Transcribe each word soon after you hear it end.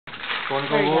Going to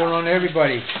go rolling on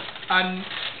everybody.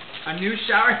 A new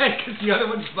shower head because the other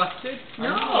one's busted?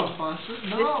 No.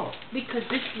 No. Because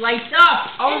this lights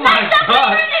up. Oh my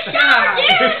god!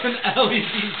 There's an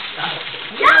LED shower.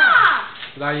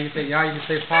 Yeah. Now you can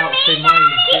save power, save money.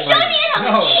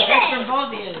 No, That's from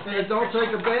both of you. It don't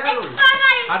take a battery.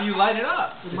 how do you light it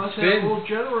up? It must have Spins. a little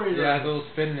generator. Yeah, a little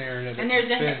spin there. And there's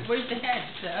the head. spins. Where's the head?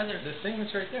 The other. This thing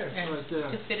is right there. Yeah, Right there.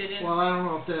 to fit it in. Well, I don't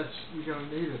know if that's you're gonna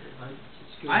need it.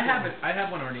 I have it. I have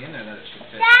one already in there that it should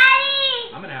fit.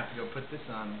 Daddy! I'm gonna have to go put this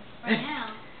on. Right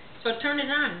now. So turn it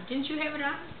on. Didn't you have it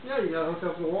on? Yeah, you gotta hook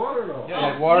up the water though.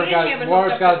 Yeah, Oh, water's you didn't have it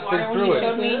water's hooked up got to to spin water through when it. you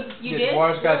showed me. You Yeah, did?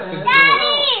 water's got to spin through it.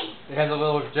 Daddy! It has a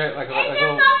little like a Is this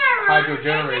little over room? hydro Is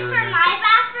generator this in for there. my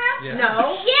bathroom? Yeah. No.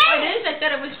 Yes. Oh, it is? I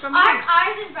thought it was from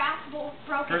Ours is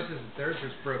broken. Theirs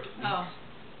is broken. Oh.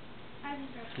 Ours is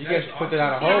broken. You guys put that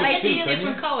on a Yeah, hose I too, see couldn't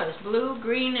different you? colors. Blue,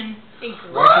 green, and pink.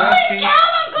 Right. Holy cow,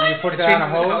 I'm You going put that on a Change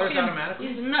the hose. colors automatically?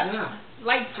 He's nuts. Yeah.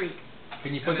 Light freak.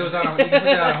 Can you put those on? You can put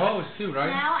that on a hose too, right?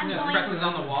 Now I'm Yeah. going Press this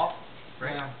on the wall.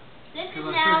 Right. Yeah. This is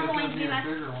Because I now figured going it'd to be be a my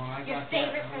bigger one. I your got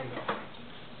favorite that. present.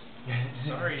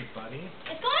 Sorry, buddy.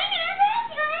 It's going in our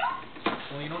bathroom.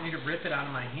 Well, you don't need to rip it out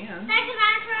of my hand. Back to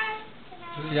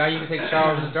bathroom. Yeah, you can take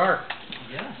showers in the dark.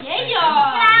 Yeah. Yeah,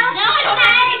 no, it's not.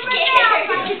 It's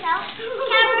scared.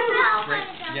 Right.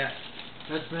 Yes.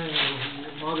 That's me.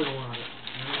 Your mother wanted it.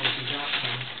 I don't know if you got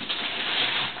one.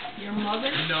 Your mother?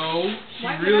 No, she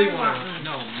Why would really I wanted. want one?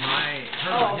 No,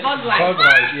 her. Oh, his Bug mom. Light. Bug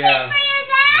light, yeah.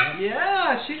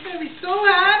 Yeah, she's gonna be so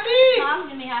happy. Mom's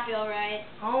gonna be happy, alright.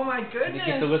 Oh my And goodness.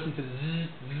 you get to listen to zzz,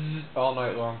 zzz all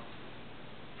night long.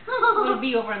 It'll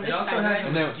be over on It this also side, has right? a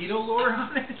And then- mosquito lure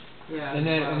on it. Yeah. And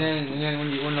then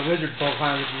when the lizard fall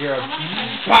climbs, you hear a Oh,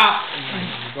 pop. And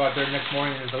you go out there the next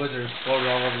morning and the lizard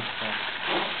exploded all over the place.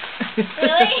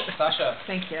 Really? Sasha,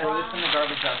 Thank you. throw this in the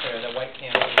garbage out there, the white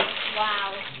can.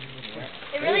 Wow.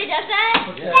 It really does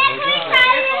that? Yeah, Hey, there you can go. we try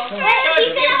this? Wait, Wait,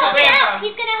 he's gonna hook it up. Grandpa.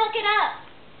 He's gonna hook it up.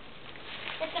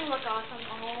 It's gonna look awesome.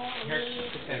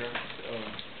 Here,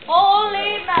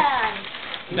 Holy man.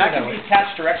 that can be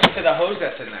attached directly to the hose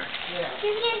that's in there.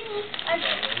 Give me I'm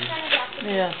trying to drop it.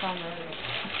 Yeah.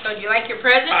 So do you like your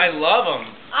present? I love them.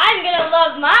 I'm gonna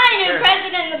love my new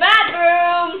present in the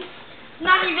bathroom.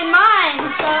 Not even mine,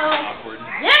 so Awkward.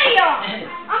 yeah.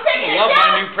 I'm taking I a love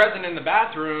shower. my new present in the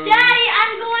bathroom. Daddy,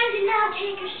 I'm going to now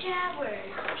take a shower.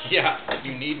 Yeah,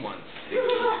 you need one.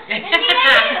 I need a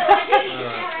shower.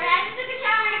 I just took a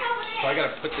shower in a couple days. So I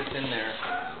gotta put this in there.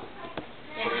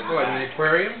 Put it in the What, in the bag.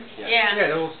 aquarium? Yeah. Yeah,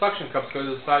 the little suction cups go to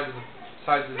the sides of the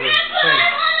Grandpa, tank.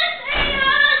 I wanna take a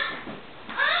shower.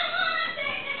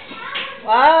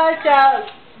 Watch out.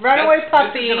 Runaway This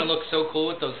puppy. is gonna look so cool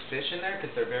with those fish in there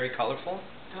because they're very colorful.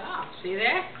 Oh, see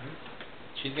there?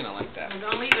 She's gonna like that.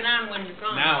 Well, don't leave it on when you're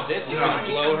gone. Now this is Yeah. gonna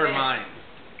blow her mind.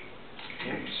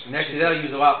 And actually, that'll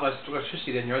use a lot less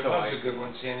electricity than your other That was light. a good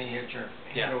one, Sandy. You had your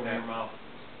Yeah. hand over your mouth.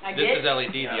 I This did? is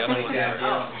LED. The other ones Yeah. are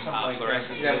Something like that.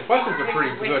 fluorescent. Yeah, the buttons are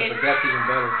pretty good, but that's even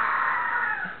better.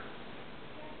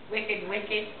 Wicked,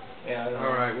 wicked. Yeah. I don't know.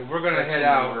 All right, well, we're gonna head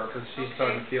out because she's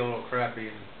starting to feel a little crappy,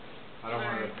 and I don't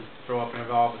want her to throw up and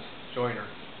have all of us join her.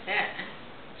 Yeah.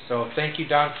 So thank you,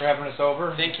 Don, for having us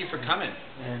over, Thank you for coming.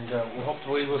 and we'll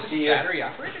hopefully we'll see you. Battery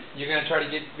operated. You're gonna try to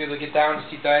be able to get down to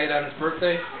see Diet on his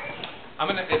birthday.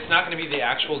 It's not gonna be the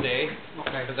actual day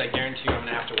Okay. because I guarantee you I'm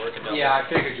gonna have to work a double. Yeah, I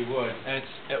figured you would. And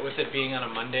with it being on a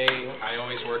Monday, I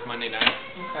always work Monday night.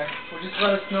 Okay. Well, just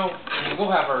let us know. I mean, we'll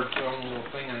have our own little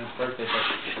thing on his birthday,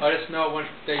 but let us know when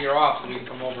day you're off so we can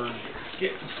come over and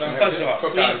Get have some a buzz off.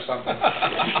 cookout or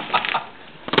something.